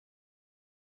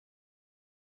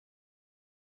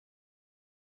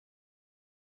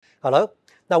Hello.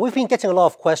 Now, we've been getting a lot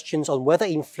of questions on whether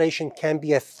inflation can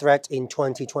be a threat in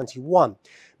 2021.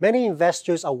 Many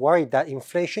investors are worried that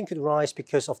inflation could rise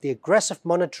because of the aggressive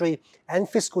monetary and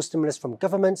fiscal stimulus from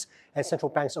governments and central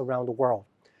banks around the world.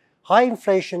 High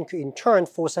inflation could in turn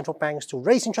force central banks to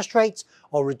raise interest rates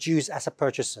or reduce asset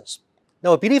purchases.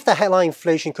 Now, I believe that headline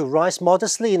inflation could rise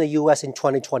modestly in the US in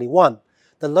 2021.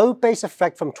 The low base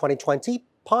effect from 2020,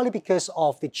 partly because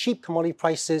of the cheap commodity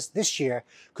prices this year,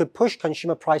 could push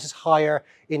consumer prices higher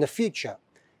in the future.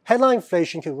 Headline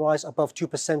inflation could rise above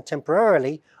 2%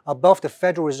 temporarily, above the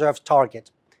Federal Reserve's target.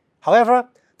 However,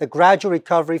 the gradual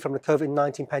recovery from the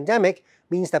COVID-19 pandemic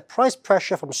means that price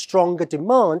pressure from stronger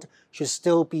demand should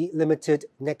still be limited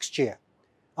next year.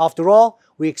 After all,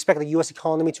 we expect the US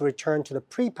economy to return to the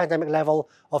pre-pandemic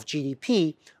level of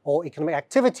GDP or economic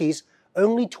activities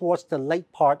only towards the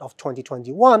late part of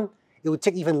 2021. It would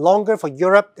take even longer for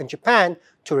Europe and Japan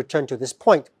to return to this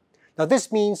point. Now,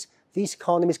 this means these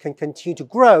economies can continue to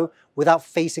grow without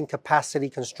facing capacity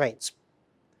constraints.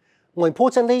 More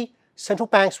importantly, central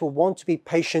banks will want to be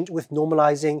patient with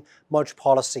normalizing monetary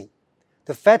policy.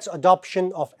 The Fed's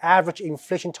adoption of average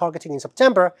inflation targeting in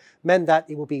September meant that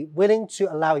it will be willing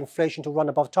to allow inflation to run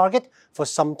above target for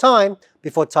some time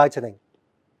before tightening.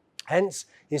 Hence,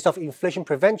 instead of inflation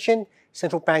prevention,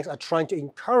 central banks are trying to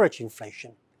encourage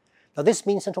inflation. Now, this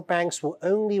means central banks will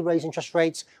only raise interest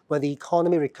rates when the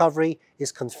economy recovery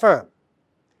is confirmed.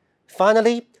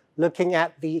 Finally, looking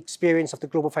at the experience of the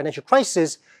global financial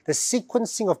crisis, the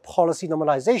sequencing of policy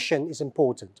normalization is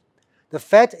important. The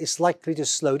Fed is likely to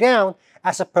slow down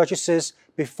asset purchases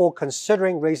before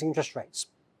considering raising interest rates.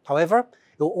 However,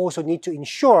 it will also need to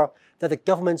ensure that the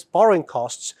government's borrowing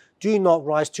costs do not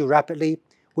rise too rapidly,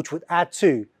 which would add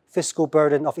to fiscal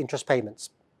burden of interest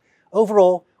payments.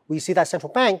 Overall, we see that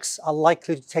central banks are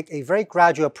likely to take a very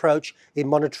gradual approach in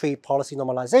monetary policy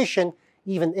normalization,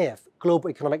 even if global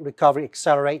economic recovery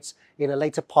accelerates in the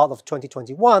later part of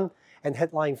 2021 and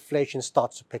headline inflation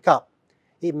starts to pick up.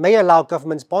 It may allow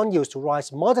government bond yields to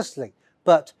rise modestly,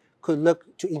 but could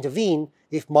look to intervene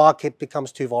if market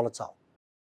becomes too volatile.